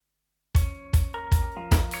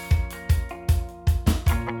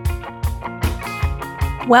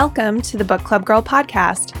Welcome to the Book Club Girl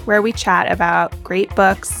podcast, where we chat about great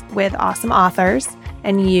books with awesome authors,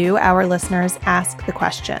 and you, our listeners, ask the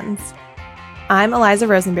questions. I'm Eliza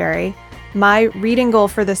Rosenberry. My reading goal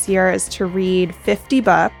for this year is to read 50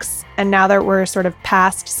 books, and now that we're sort of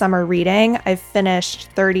past summer reading, I've finished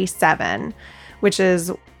 37, which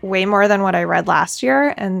is way more than what I read last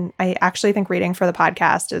year, and I actually think reading for the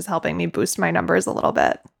podcast is helping me boost my numbers a little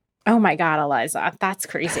bit. Oh my God, Eliza, that's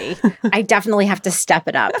crazy. I definitely have to step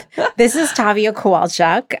it up. This is Tavia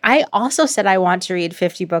Kowalchuk. I also said I want to read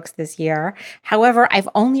 50 books this year. However, I've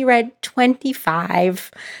only read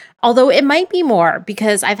 25, although it might be more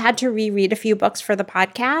because I've had to reread a few books for the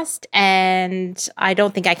podcast, and I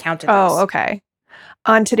don't think I counted those. Oh, okay.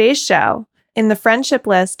 On today's show, in The Friendship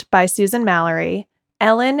List by Susan Mallery,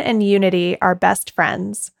 Ellen and Unity are best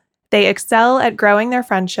friends. They excel at growing their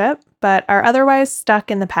friendship, but are otherwise stuck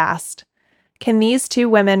in the past. Can these two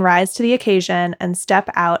women rise to the occasion and step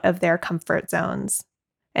out of their comfort zones?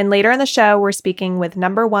 And later in the show, we're speaking with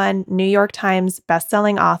 #1 New York Times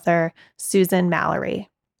bestselling author, Susan Mallery.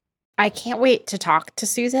 I can't wait to talk to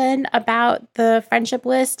Susan about The Friendship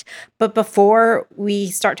List. But before we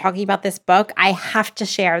start talking about this book, I have to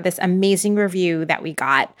share this amazing review that we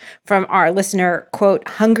got from our listener, quote,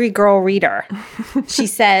 Hungry Girl Reader. She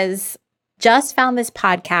says, just found this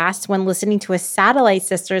podcast when listening to a Satellite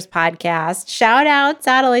Sisters podcast. Shout out,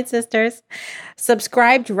 Satellite Sisters.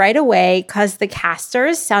 Subscribed right away because the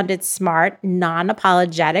casters sounded smart,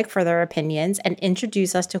 non-apologetic for their opinions, and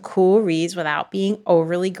introduced us to cool reads without being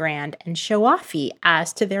overly grand and show-offy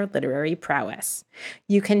as to their literary prowess.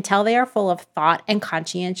 You can tell they are full of thought and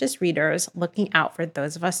conscientious readers looking out for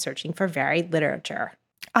those of us searching for varied literature.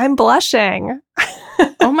 I'm blushing.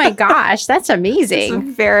 Oh my gosh, that's amazing.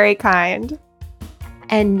 It's very kind.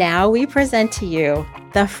 And now we present to you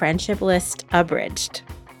The Friendship List Abridged.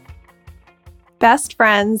 Best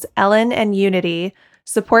friends Ellen and Unity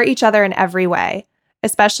support each other in every way,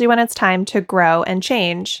 especially when it's time to grow and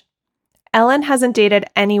change. Ellen hasn't dated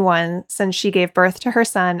anyone since she gave birth to her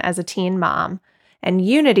son as a teen mom, and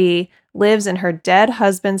Unity lives in her dead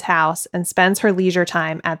husband's house and spends her leisure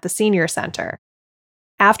time at the senior center.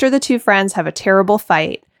 After the two friends have a terrible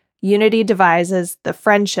fight, Unity devises the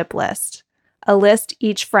Friendship List, a list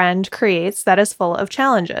each friend creates that is full of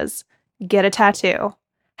challenges. Get a tattoo.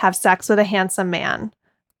 Have sex with a handsome man.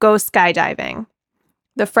 Go skydiving.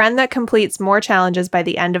 The friend that completes more challenges by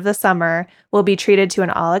the end of the summer will be treated to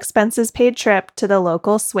an all-expenses-paid trip to the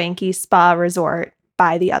local swanky spa resort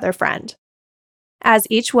by the other friend. As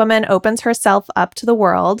each woman opens herself up to the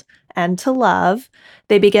world and to love,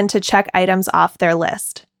 they begin to check items off their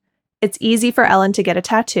list. It's easy for Ellen to get a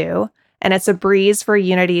tattoo, and it's a breeze for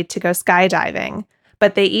Unity to go skydiving,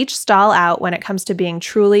 but they each stall out when it comes to being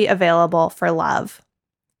truly available for love.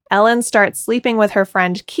 Ellen starts sleeping with her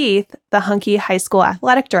friend Keith, the hunky high school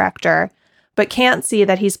athletic director, but can't see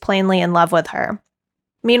that he's plainly in love with her.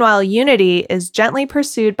 Meanwhile, Unity is gently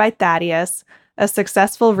pursued by Thaddeus, a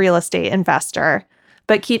successful real estate investor,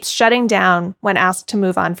 but keeps shutting down when asked to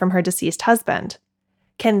move on from her deceased husband.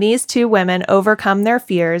 Can these two women overcome their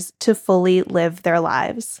fears to fully live their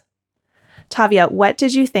lives? Tavia, what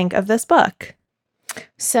did you think of this book?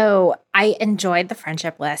 So I enjoyed The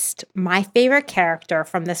Friendship List. My favorite character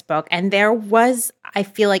from this book, and there was, I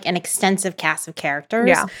feel like, an extensive cast of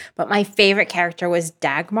characters, but my favorite character was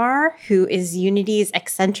Dagmar, who is Unity's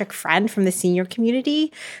eccentric friend from the senior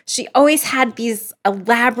community. She always had these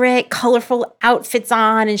elaborate, colorful outfits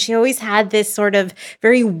on, and she always had this sort of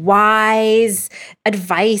very wise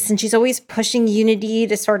advice, and she's always pushing Unity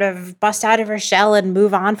to sort of bust out of her shell and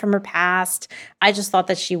move on from her past. I just thought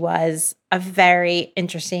that she was a very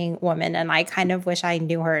interesting woman, and I kind of wish I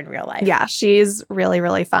knew her in real life. Yeah, she's really,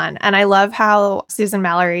 really fun. And I love how Susan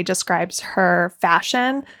Mallery describes her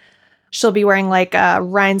fashion. She'll be wearing like a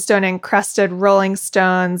rhinestone-encrusted Rolling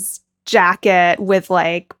Stones jacket with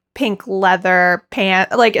like pink leather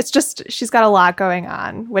pants. Like it's just, she's got a lot going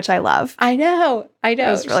on, which I love. I know. It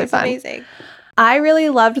was really fun. Amazing. I really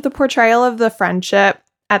loved the portrayal of the friendship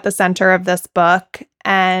at the center of this book.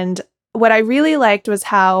 And what I really liked was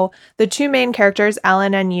how the two main characters,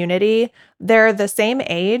 Ellen and Unity, they're the same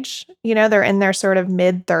age. You know, they're in their sort of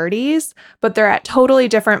mid-30s, but they're at totally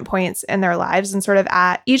different points in their lives and sort of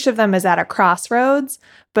at, each of them is at a crossroads,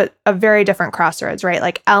 but a very different crossroads, right?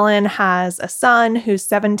 Like Ellen has a son who's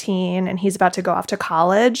 17 and he's about to go off to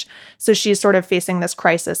college. So she's sort of facing this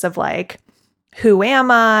crisis of like, who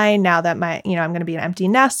am I now that I'm going to be an empty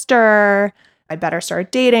nester? I better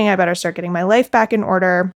start dating. I better start getting my life back in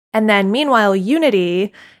order. And then meanwhile,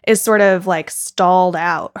 Unity is sort of like stalled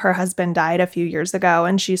out. Her husband died a few years ago,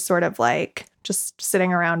 and she's sort of like just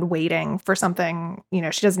sitting around waiting for something, she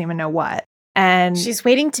doesn't even know what. And she's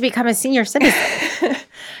waiting to become a senior citizen.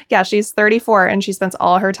 Yeah, she's 34 and she spends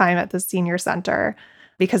all her time at the senior center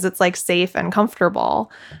because it's like safe and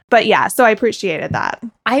comfortable. But yeah, so I appreciated that.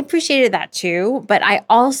 I appreciated that too, but I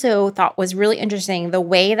also thought was really interesting the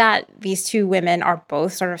way that these two women are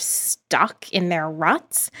both sort of stuck in their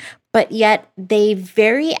ruts, but yet they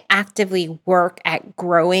very actively work at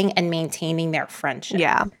growing and maintaining their friendship.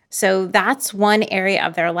 Yeah. So that's one area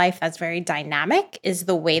of their life that's very dynamic, is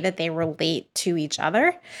the way that they relate to each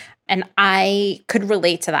other. And I could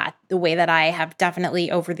relate to that, the way that I have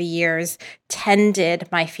definitely over the years tended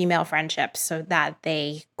my female friendships so that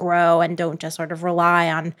they grow and don't just sort of rely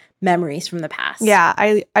on memories from the past. Yeah,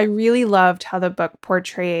 I really loved how the book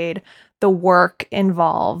portrayed the work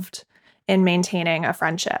involved in maintaining a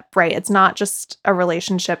friendship, right? It's not just a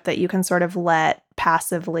relationship that you can sort of let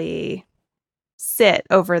passively sit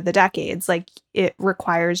over the decades. Like, it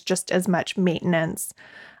requires just as much maintenance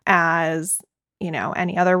as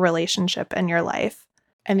any other relationship in your life.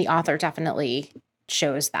 And the author definitely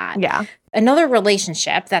shows that. Yeah. Another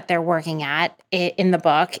relationship that they're working at in the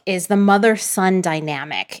book is the mother-son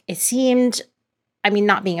dynamic. It seemed,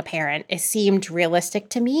 not being a parent, it seemed realistic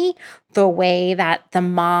to me, the way that the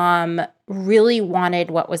mom really wanted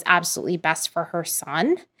what was absolutely best for her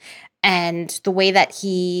son, and the way that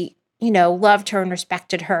he, loved her and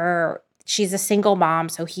respected her. She's a single mom,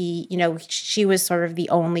 so she was sort of the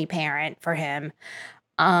only parent for him.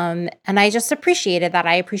 And I just appreciated that.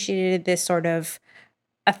 I appreciated this sort of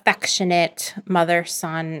affectionate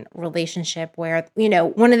mother-son relationship where,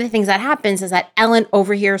 one of the things that happens is that Ellen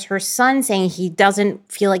overhears her son saying he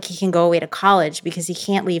doesn't feel like he can go away to college because he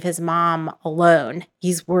can't leave his mom alone.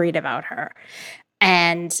 He's worried about her.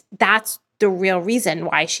 And that's the real reason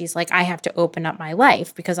why she's like, I have to open up my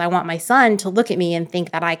life because I want my son to look at me and think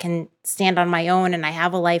that I can stand on my own and I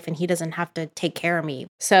have a life and he doesn't have to take care of me.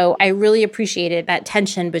 So I really appreciated that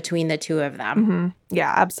tension between the two of them. Mm-hmm.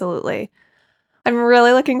 Yeah, absolutely. I'm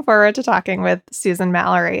really looking forward to talking with Susan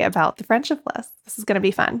Mallory about the friendship list. This is going to be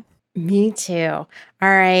fun. Me too. All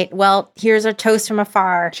right. Well, here's a toast from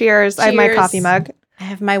afar. Cheers. I have my coffee mug. I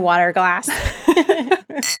have my water glass.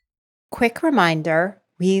 Quick reminder,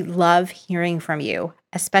 we love hearing from you,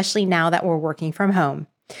 especially now that we're working from home.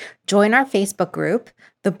 Join our Facebook group,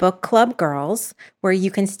 The Book Club Girls, where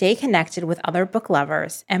you can stay connected with other book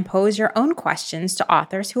lovers and pose your own questions to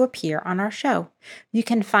authors who appear on our show. You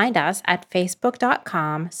can find us at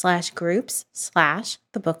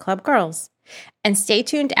facebook.com/groups/The Book Club Girls. And stay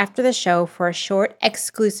tuned after the show for a short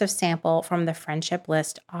exclusive sample from the Friendship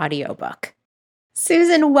List audiobook.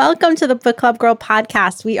 Susan, welcome to the Book Club Girl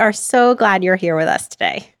podcast. We are so glad you're here with us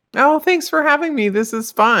today. Oh, thanks for having me. This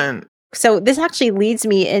is fun. So this actually leads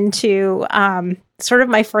me into sort of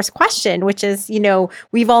my first question, which is,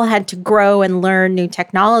 we've all had to grow and learn new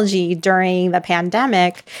technology during the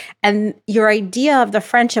pandemic. And your idea of the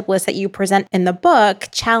friendship list that you present in the book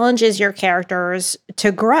challenges your characters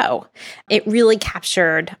to grow. It really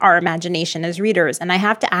captured our imagination as readers. And I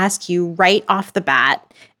have to ask you right off the bat,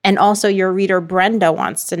 and also your reader Brenda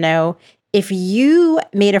wants to know, if you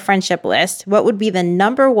made a friendship list, what would be the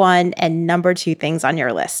number 1 and number 2 things on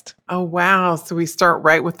your list? Oh, wow. So we start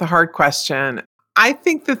right with the hard question. I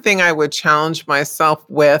think the thing I would challenge myself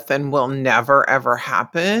with and will never, ever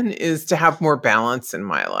happen is to have more balance in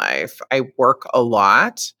my life. I work a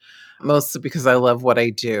lot, mostly because I love what I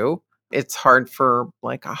do. It's hard for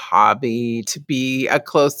like a hobby to be a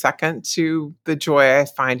close second to the joy I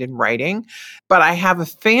find in writing. But I have a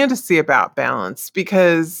fantasy about balance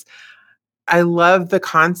because I love the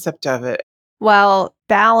concept of it. Well,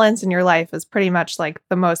 balance in your life is pretty much like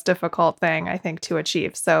the most difficult thing, I think, to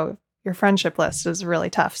achieve. So your friendship list is really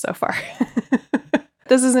tough so far.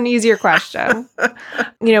 This is an easier question.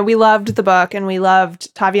 We loved the book, and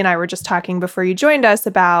Tavi and I were just talking before you joined us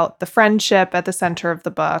about the friendship at the center of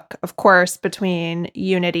the book, of course, between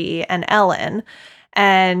Unity and Ellen.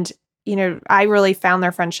 And I really found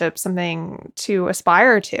their friendship something to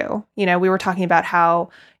aspire to. We were talking about how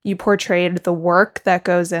you portrayed the work that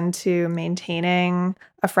goes into maintaining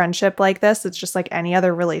a friendship like this. It's just like any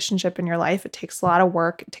other relationship in your life. It takes a lot of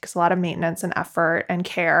work. It takes a lot of maintenance and effort and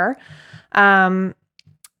care.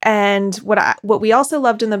 And what we also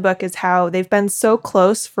loved in the book is how they've been so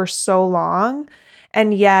close for so long,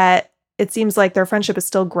 and yet it seems like their friendship is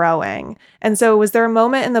still growing. And so was there a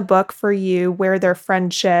moment in the book for you where their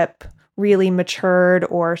friendship really matured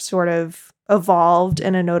or sort of evolved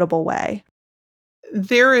in a notable way?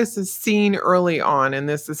 There is a scene early on, and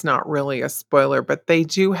this is not really a spoiler, but they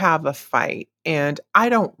do have a fight. And I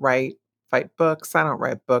don't write fight books. I don't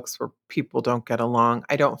write books where people don't get along.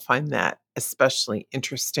 I don't find that especially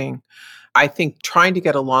interesting. I think trying to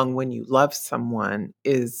get along when you love someone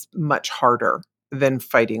is much harder than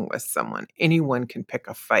fighting with someone. Anyone can pick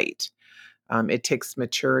a fight. It takes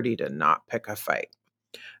maturity to not pick a fight.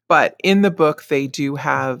 But in the book, they do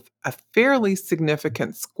have a fairly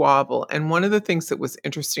significant squabble. And one of the things that was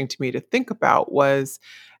interesting to me to think about was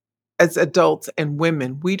as adults and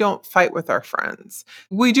women, we don't fight with our friends.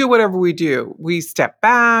 We do whatever we do. We step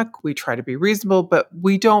back, we try to be reasonable, but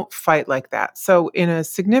we don't fight like that. So, in a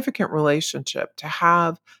significant relationship, to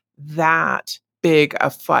have that big a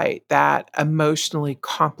fight, that emotionally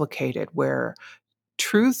complicated, where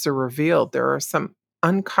truths are revealed. There are some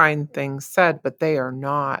unkind things said, but they are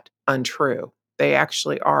not untrue. They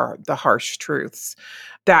actually are the harsh truths.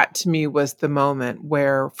 That to me was the moment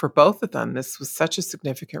where, for both of them, this was such a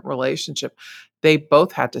significant relationship. They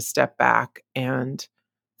both had to step back and,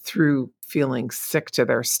 through feeling sick to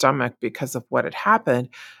their stomach because of what had happened,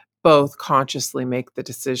 both consciously make the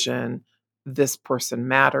decision this person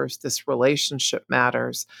matters, this relationship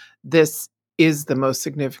matters, this is the most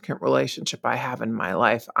significant relationship I have in my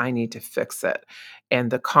life. I need to fix it. And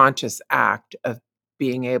the conscious act of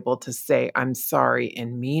being able to say, I'm sorry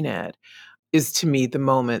and mean it is to me the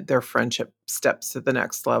moment their friendship steps to the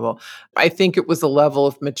next level. I think it was a level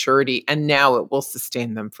of maturity, and now it will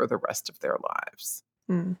sustain them for the rest of their lives.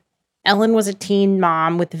 Mm. Ellen was a teen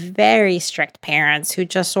mom with very strict parents who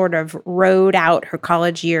just sort of rode out her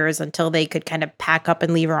college years until they could kind of pack up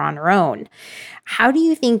and leave her on her own. How do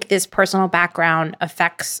you think this personal background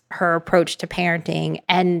affects her approach to parenting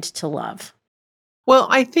and to love? Well,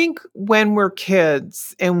 I think when we're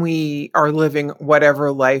kids and we are living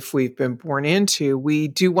whatever life we've been born into, we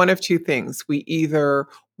do one of two things. We either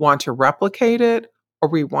want to replicate it or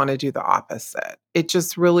we want to do the opposite. It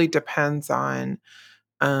just really depends on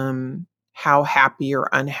how happy or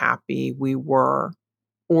unhappy we were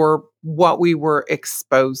or what we were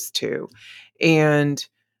exposed to. And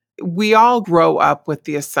we all grow up with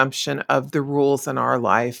the assumption of the rules in our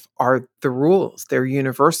life are the rules. They're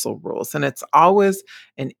universal rules. And it's always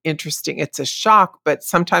it's a shock, but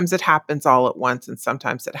sometimes it happens all at once and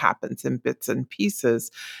sometimes it happens in bits and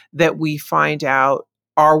pieces that we find out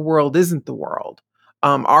our world isn't the world.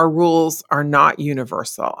 Our rules are not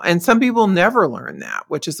universal. And some people never learn that,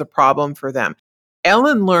 which is a problem for them.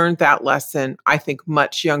 Ellen learned that lesson, I think,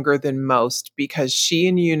 much younger than most because she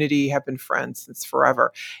and Unity have been friends since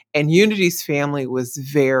forever. And Unity's family was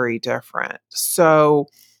very different. So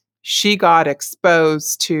she got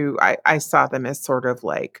exposed to, I saw them as sort of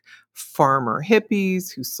like farmer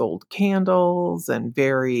hippies who sold candles and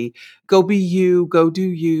very go be you, go do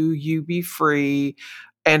you, you be free.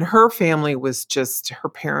 And her family was just, her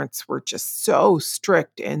parents were just so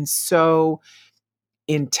strict and so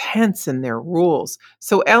intense in their rules.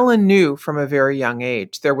 So Ellen knew from a very young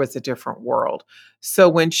age there was a different world. So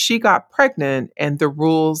when she got pregnant and the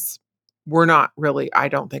rules were not really, I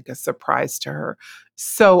don't think, a surprise to her.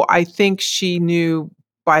 So I think she knew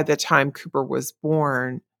by the time Cooper was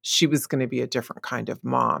born, she was going to be a different kind of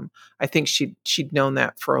mom. I think she'd known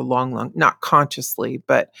that for a long, not consciously,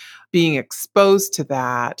 but being exposed to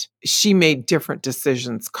that, she made different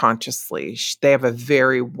decisions consciously. They have a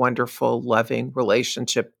very wonderful, loving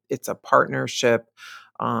relationship. It's a partnership.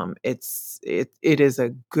 It is a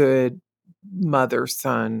good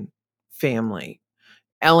mother-son family.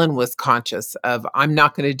 Ellen was conscious of, I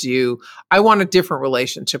want a different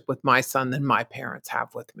relationship with my son than my parents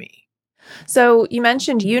have with me. So you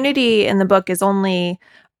mentioned Unity in the book is only,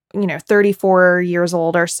 34 years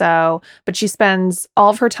old or so, but she spends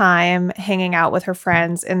all of her time hanging out with her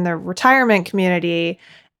friends in the retirement community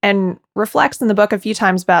and reflects in the book a few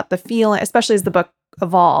times about the feeling, especially as the book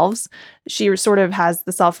evolves. She sort of has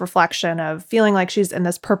the self-reflection of feeling like she's in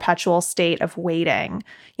this perpetual state of waiting.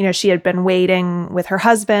 She had been waiting with her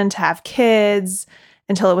husband to have kids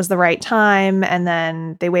until it was the right time, and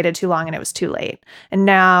then they waited too long and it was too late. And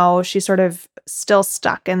now she's sort of still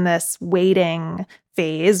stuck in this waiting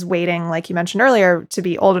phase, waiting, like you mentioned earlier, to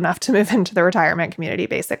be old enough to move into the retirement community,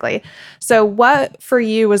 basically. So what for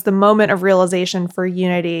you was the moment of realization for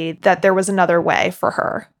Unity that there was another way for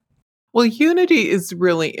her? Well, Unity is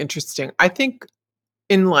really interesting. I think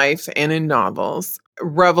in life and in novels,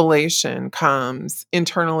 revelation comes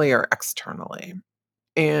internally or externally.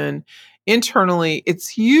 And internally,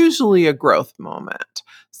 it's usually a growth moment.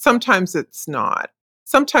 Sometimes it's not.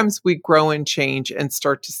 Sometimes we grow and change and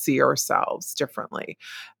start to see ourselves differently.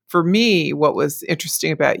 For me, what was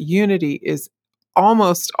interesting about Unity is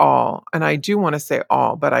almost all, and I do want to say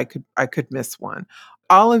all, but I could miss one.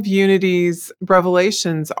 All of Unity's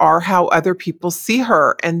revelations are how other people see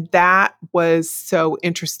her, and that was so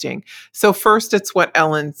interesting. So first it's what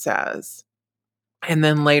Ellen says, and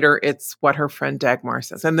then later it's what her friend Dagmar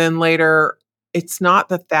says. And then later it's not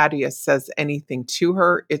that Thaddeus says anything to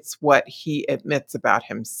her, it's what he admits about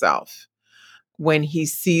himself when he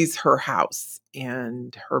sees her house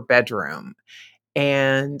and her bedroom,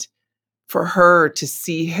 and for her to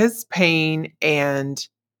see his pain and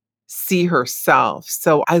see herself.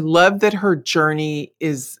 So I love that her journey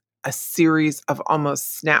is a series of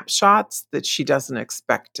almost snapshots that she doesn't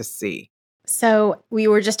expect to see. So we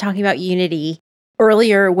were just talking about Unity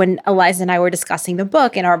earlier when Eliza and I were discussing the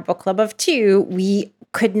book in our book club of two. We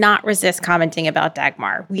could not resist commenting about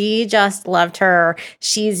Dagmar. We just loved her.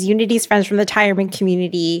 She's Unity's friends from the retirement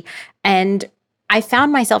community. And I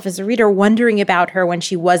found myself as a reader wondering about her when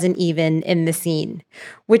she wasn't even in the scene,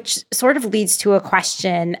 which sort of leads to a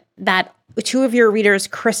question that two of your readers,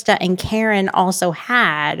 Krista and Karen, also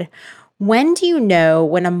had. When do you know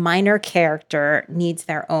when a minor character needs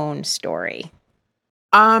their own story?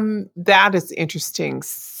 That is interesting.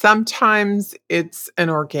 Sometimes it's an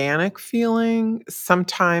organic feeling.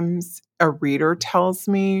 Sometimes a reader tells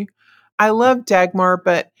me. I love Dagmar,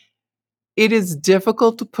 but it is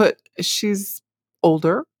difficult to put, she's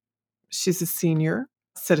older. She's a senior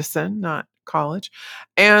citizen, not college.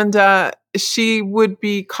 And she would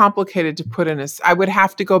be complicated to put in I would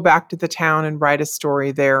have to go back to the town and write a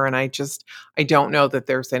story there. And I don't know that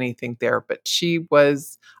there's anything there, but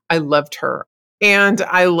I loved her. And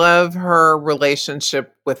I love her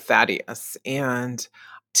relationship with Thaddeus. And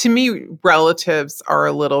to me, relatives are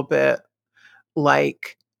a little bit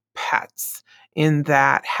like pets in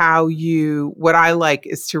that what I like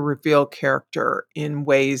is to reveal character in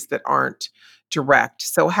ways that aren't direct.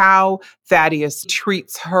 So how Thaddeus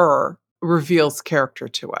treats her reveals character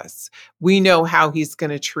to us. We know how he's going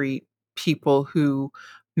to treat people who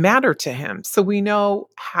matter to him. So we know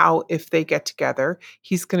how, if they get together,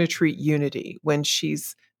 he's going to treat Unity when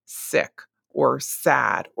she's sick or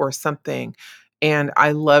sad or something. And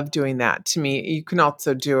I love doing that. To me, you can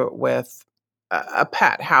also do it with a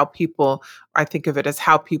pet, I think of it as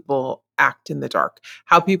how people act in the dark,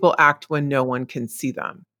 how people act when no one can see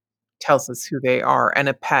them tells us who they are. And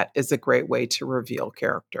a pet is a great way to reveal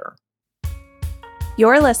character.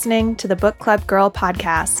 You're listening to the Book Club Girl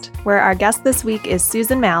podcast, where our guest this week is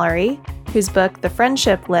Susan Mallery, whose book, The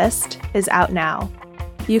Friendship List, is out now.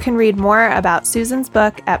 You can read more about Susan's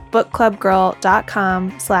book at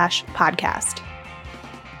bookclubgirl.com/podcast.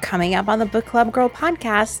 Coming up on the Book Club Girl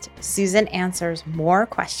podcast, Susan answers more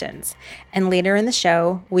questions. And later in the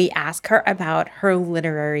show, we ask her about her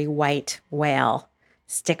literary white whale.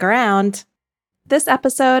 Stick around. This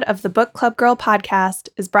episode of the Book Club Girl podcast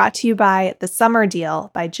is brought to you by The Summer Deal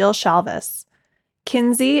by Jill Shalvis.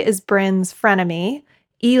 Kinsey is Bryn's frenemy,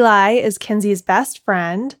 Eli is Kinsey's best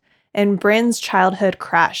friend, and Bryn's childhood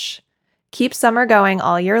crush. Keep summer going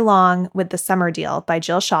all year long with The Summer Deal by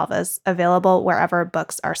Jill Shalvis, available wherever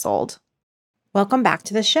books are sold. Welcome back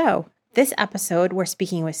to the show. This episode, we're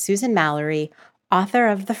speaking with Susan Mallery, author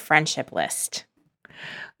of The Friendship List.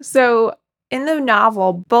 So in the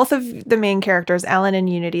novel, both of the main characters, Ellen and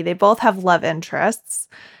Unity, they both have love interests.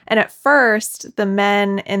 And at first, the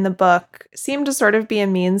men in the book seem to sort of be a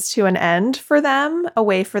means to an end for them, a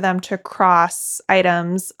way for them to cross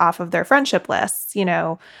items off of their friendship lists.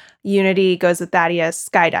 Unity goes with Thaddeus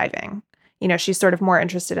skydiving. She's sort of more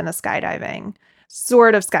interested in the skydiving.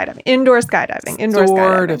 Sort of skydiving. Indoor skydiving.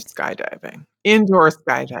 Indoor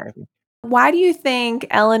skydiving. Why do you think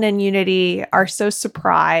Ellen and Unity are so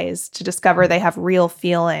surprised to discover they have real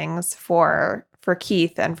feelings for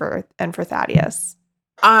Keith and for Thaddeus?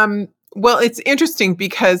 Well, it's interesting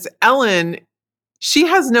because Ellen, she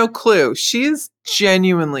has no clue. She is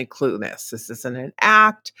genuinely clueless. This isn't an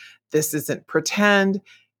act. This isn't pretend.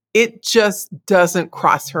 It just doesn't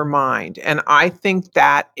cross her mind. And I think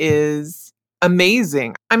that is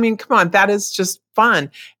amazing. I mean, come on, that is just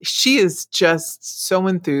fun. She is just so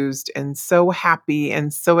enthused and so happy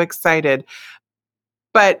and so excited.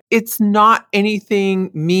 But it's not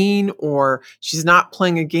anything mean or she's not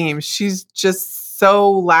playing a game. She's just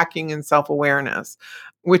so lacking in self-awareness,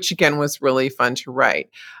 which again was really fun to write.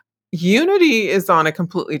 Unity is on a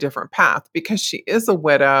completely different path because she is a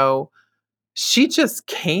widow. She just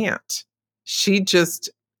can't. She just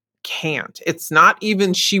can't. It's not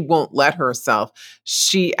even she won't let herself.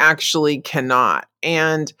 She actually cannot.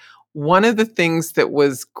 And one of the things that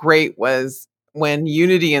was great was when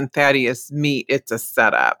Unity and Thaddeus meet, it's a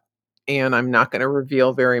setup. and I'm not going to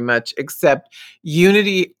reveal very much, except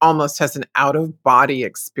Unity almost has an out of body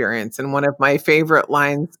experience. And one of my favorite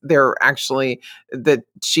lines there, actually, that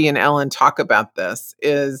she and Ellen talk about this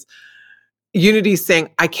is Unity saying,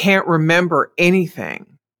 I can't remember anything.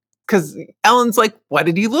 Because Ellen's like, what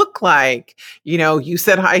did he look like? You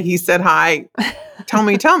said hi, he said hi. Tell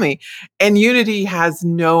me, tell me. And Unity has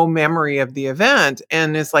no memory of the event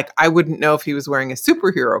and is like, I wouldn't know if he was wearing a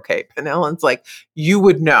superhero cape. And Ellen's like, you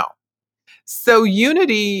would know. So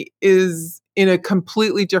Unity is in a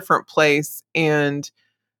completely different place and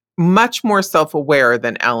much more self-aware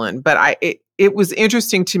than Ellen. But it was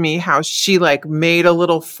interesting to me how she like made a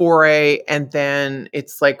little foray and then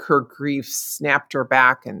it's like her grief snapped her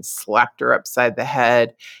back and slapped her upside the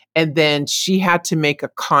head. And then she had to make a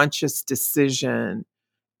conscious decision.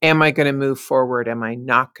 Am I going to move forward? Am I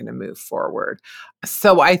not going to move forward?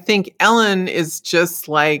 So I think Ellen is just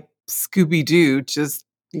like Scooby-Doo, just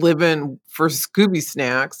living for Scooby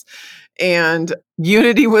snacks. And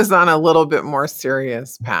Unity was on a little bit more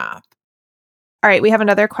serious path. All right, we have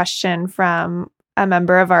another question from a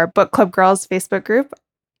member of our Book Club Girls Facebook group.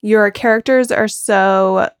 Your characters are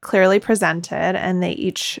so clearly presented and they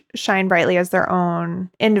each shine brightly as their own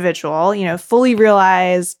individual, fully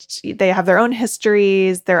realized. They have their own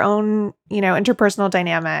histories, their own, interpersonal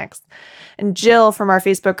dynamics. And Jill from our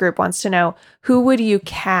Facebook group wants to know, who would you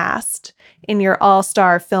cast in your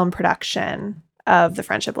all-star film production of The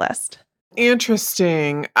Friendship List?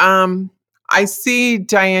 Interesting. I see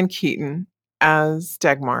Diane Keaton as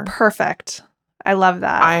Dagmar. Perfect. I love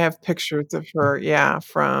that. I have pictures of her,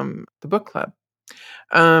 from the book club.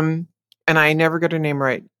 And I never get her name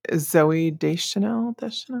right. Zoe Deschanel?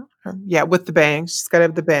 With the bangs. She's got to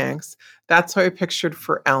have the bangs. That's how I pictured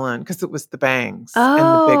for Ellen, because it was the bangs and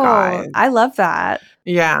the big eyes. I love that.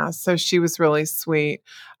 Yeah, so she was really sweet.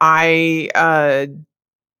 And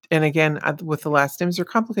again, with the last names are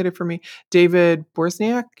complicated for me. David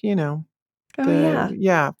Borzniak,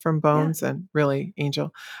 from Bones and really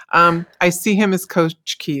Angel. I see him as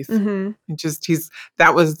Coach Keith. Mm-hmm.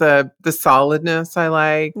 That was the solidness I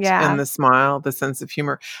liked and the smile, the sense of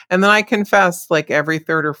humor. And then I confess, like every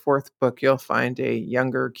third or fourth book, you'll find a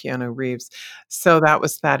younger Keanu Reeves. So that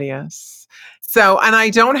was Thaddeus. So, and I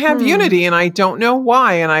don't have Unity and I don't know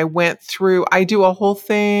why. And I do a whole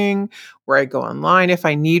thing where I go online if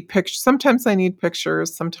I need pictures. Sometimes I need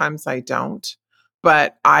pictures, sometimes I don't.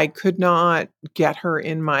 But I could not get her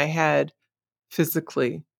in my head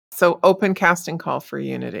physically. So open casting call for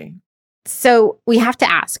Unity. So we have to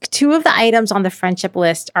ask, 2 of the items on the friendship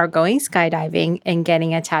list are going skydiving and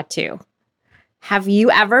getting a tattoo. Have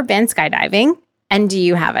you ever been skydiving? And do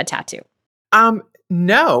you have a tattoo?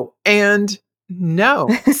 No. And no.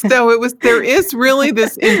 So there is really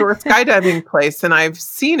this indoor skydiving place and I've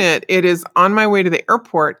seen it. It is on my way to the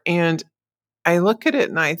airport and I look at it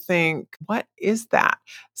and I think, what is that?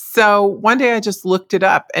 So one day I just looked it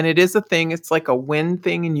up and it is a thing. It's like a wind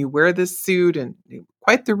thing and you wear this suit and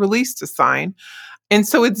quite the release to sign. And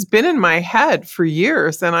so it's been in my head for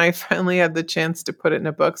years and I finally had the chance to put it in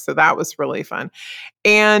a book. So that was really fun.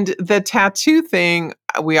 And the tattoo thing,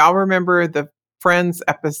 we all remember the Friends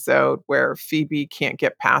episode where Phoebe can't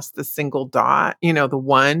get past the single dot, the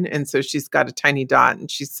one. And so she's got a tiny dot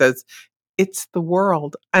and she says, it's the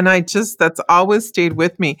world. And that's always stayed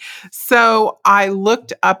with me. So I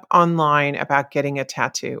looked up online about getting a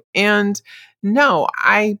tattoo. And no,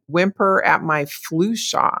 I whimper at my flu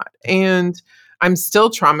shot. And I'm still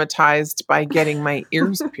traumatized by getting my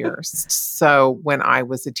ears pierced. So when I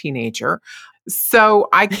was a teenager. So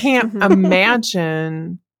I can't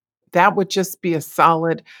imagine that would just be a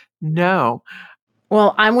solid no.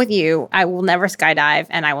 Well, I'm with you. I will never skydive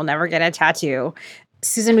and I will never get a tattoo.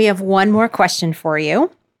 Susan, we have one more question for you.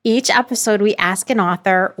 Each episode, we ask an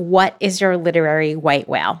author, what is your literary white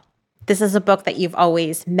whale? This is a book that you've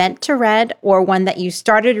always meant to read or one that you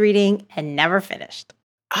started reading and never finished.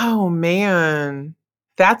 Oh, man.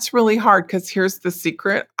 That's really hard because here's the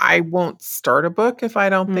secret. I won't start a book if I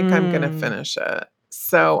don't think I'm going to finish it.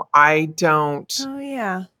 So I don't. Oh,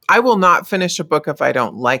 yeah. I will not finish a book if I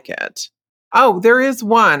don't like it. Oh, there is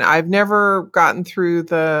one. I've never gotten through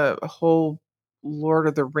the whole Lord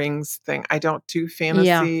of the Rings thing. I don't do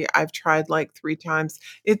fantasy. I've tried like 3 times.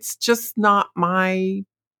 It's just not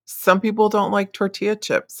some people don't like tortilla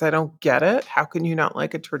chips. I don't get it. How can you not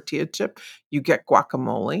like a tortilla chip? You get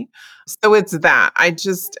guacamole. So it's that.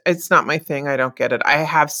 It's not my thing. I don't get it. I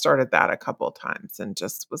have started that a couple of times and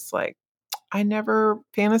just was like,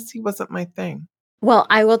 fantasy wasn't my thing. Well,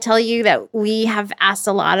 I will tell you that we have asked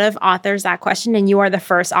a lot of authors that question, and you are the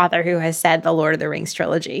first author who has said the Lord of the Rings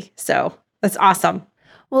trilogy. So that's awesome.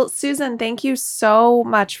 Well, Susan, thank you so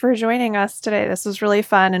much for joining us today. This was really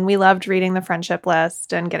fun, and we loved reading the friendship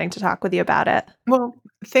list and getting to talk with you about it. Well,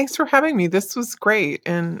 thanks for having me. This was great.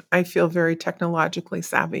 And I feel very technologically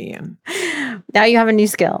savvy. And Now you have a new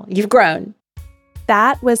skill. You've grown.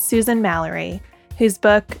 That was Susan Mallery, whose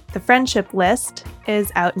book, The Friendship List,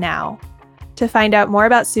 is out now. To find out more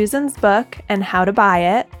about Susan's book and how to buy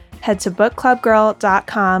it, head to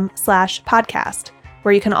bookclubgirl.com/podcast,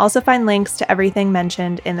 where you can also find links to everything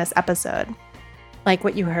mentioned in this episode. Like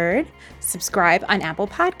what you heard? Subscribe on Apple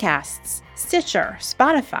Podcasts, Stitcher,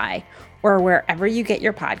 Spotify, or wherever you get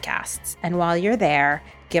your podcasts. And while you're there,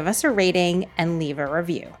 give us a rating and leave a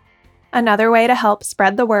review. Another way to help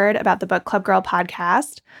spread the word about the Book Club Girl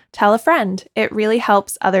podcast, tell a friend. It really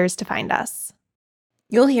helps others to find us.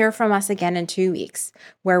 You'll hear from us again in 2 weeks,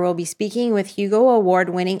 where we'll be speaking with Hugo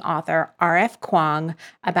Award-winning author R.F. Kuang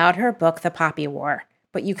about her book, The Poppy War.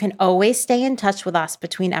 But you can always stay in touch with us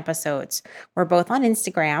between episodes. We're both on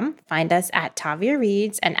Instagram. Find us at Tavia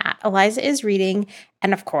Reads and at Eliza is Reading,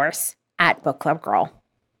 and of course, at Book Club Girl.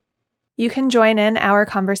 You can join in our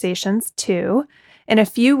conversations too. In a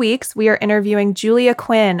few weeks, we are interviewing Julia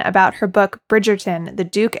Quinn about her book, Bridgerton, The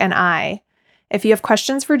Duke and I. If you have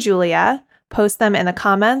questions for Julia, post them in the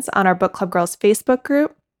comments on our Book Club Girls Facebook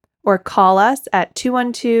group or call us at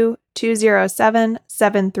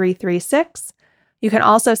 212-207-7336. You can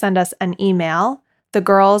also send us an email,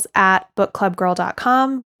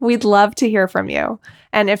 thegirls@bookclubgirl.com. We'd love to hear from you.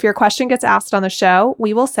 And if your question gets asked on the show,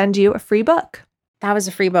 we will send you a free book. That was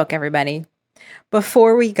a free book, everybody.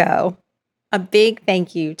 Before we go, a big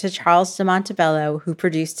thank you to Charles de Montebello, who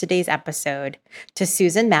produced today's episode, to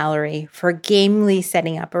Susan Mallery for gamely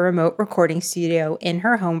setting up a remote recording studio in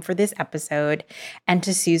her home for this episode, and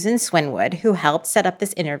to Susan Swinwood, who helped set up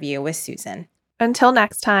this interview with Susan. Until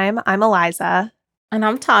next time, I'm Eliza. And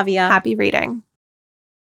I'm Tavia. Happy reading.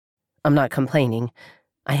 I'm not complaining.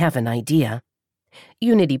 I have an idea.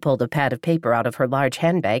 Unity pulled a pad of paper out of her large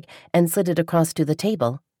handbag and slid it across to the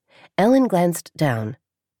table. Ellen glanced down.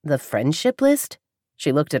 The friendship list?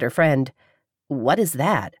 She looked at her friend. What is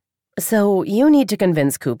that? So you need to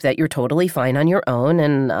convince Coop that you're totally fine on your own,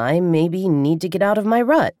 and I maybe need to get out of my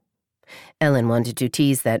rut. Ellen wanted to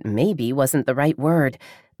tease that maybe wasn't the right word,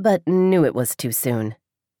 but knew it was too soon.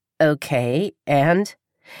 Okay, and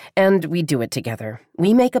we do it together.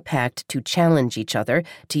 We make a pact to challenge each other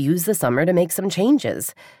to use the summer to make some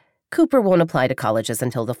changes. Cooper won't apply to colleges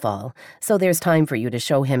until the fall, so there's time for you to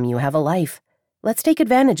show him you have a life. Let's take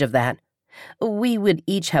advantage of that. We would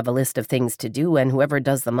each have a list of things to do, and whoever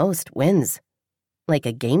does the most wins. Like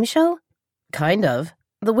a game show? Kind of.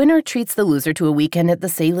 The winner treats the loser to a weekend at the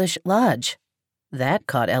Salish Lodge. That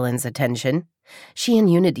caught Ellen's attention. She and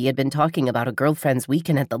Unity had been talking about a girlfriend's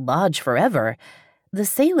weekend at the lodge forever. The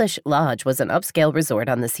Salish Lodge was an upscale resort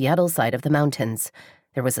on the Seattle side of the mountains.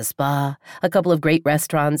 There was a spa, a couple of great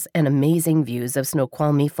restaurants, and amazing views of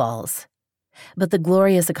Snoqualmie Falls. But the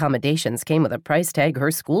glorious accommodations came with a price tag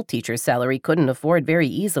her school teacher's salary couldn't afford very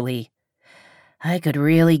easily. I could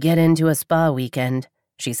really get into a spa weekend,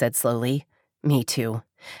 she said slowly. Me too.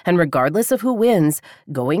 And regardless of who wins,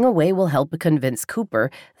 going away will help convince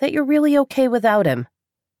Cooper that you're really okay without him.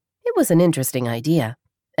 It was an interesting idea.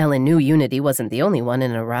 Ellen knew Unity wasn't the only one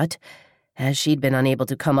in a rut. As she'd been unable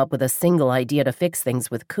to come up with a single idea to fix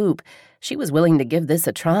things with Coop, she was willing to give this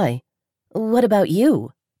a try. What about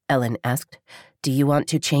you? Ellen asked. Do you want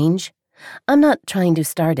to change? I'm not trying to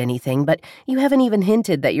start anything, but you haven't even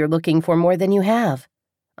hinted that you're looking for more than you have.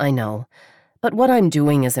 I know, but what I'm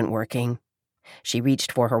doing isn't working. She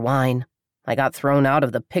reached for her wine. I got thrown out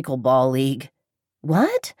of the pickleball league.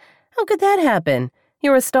 What? How could that happen?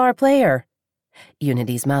 You're a star player.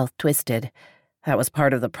 Unity's mouth twisted. That was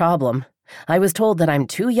part of the problem. I was told that I'm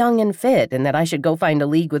too young and fit and that I should go find a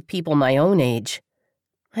league with people my own age.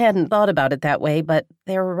 I hadn't thought about it that way, but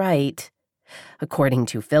they're right. According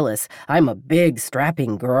to Phyllis, I'm a big,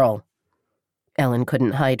 strapping girl. Ellen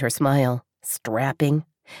couldn't hide her smile. Strapping?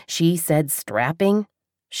 She said strapping?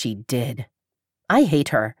 She did. I hate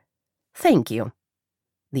her. Thank you.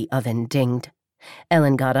 The oven dinged.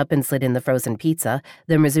 Ellen got up and slid in the frozen pizza,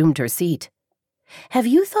 then resumed her seat. Have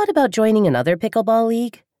you thought about joining another pickleball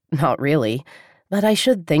league? Not really, but I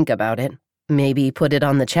should think about it. Maybe put it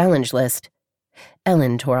on the challenge list.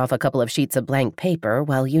 Ellen tore off a couple of sheets of blank paper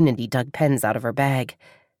while Unity dug pens out of her bag.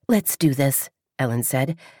 Let's do this, Ellen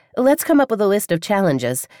said. Let's come up with a list of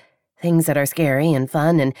challenges. Things that are scary and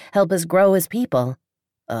fun and help us grow as people.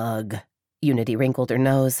 Ugh. Unity wrinkled her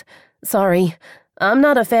nose. Sorry, I'm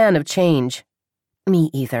not a fan of change. Me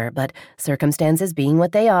either, but circumstances being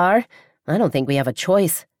what they are, I don't think we have a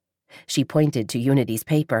choice. She pointed to Unity's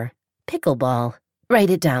paper. Pickleball. Write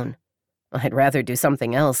it down. I'd rather do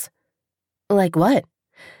something else. Like what?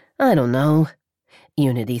 I don't know.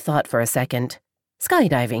 Unity thought for a second.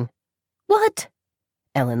 Skydiving. What?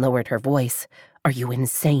 Ellen lowered her voice. Are you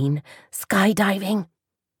insane? Skydiving?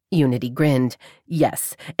 Unity grinned.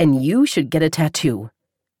 Yes, and you should get a tattoo.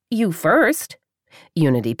 You first.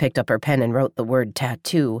 Unity picked up her pen and wrote the word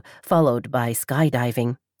tattoo, followed by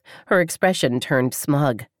skydiving. Her expression turned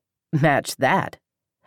smug. Match that.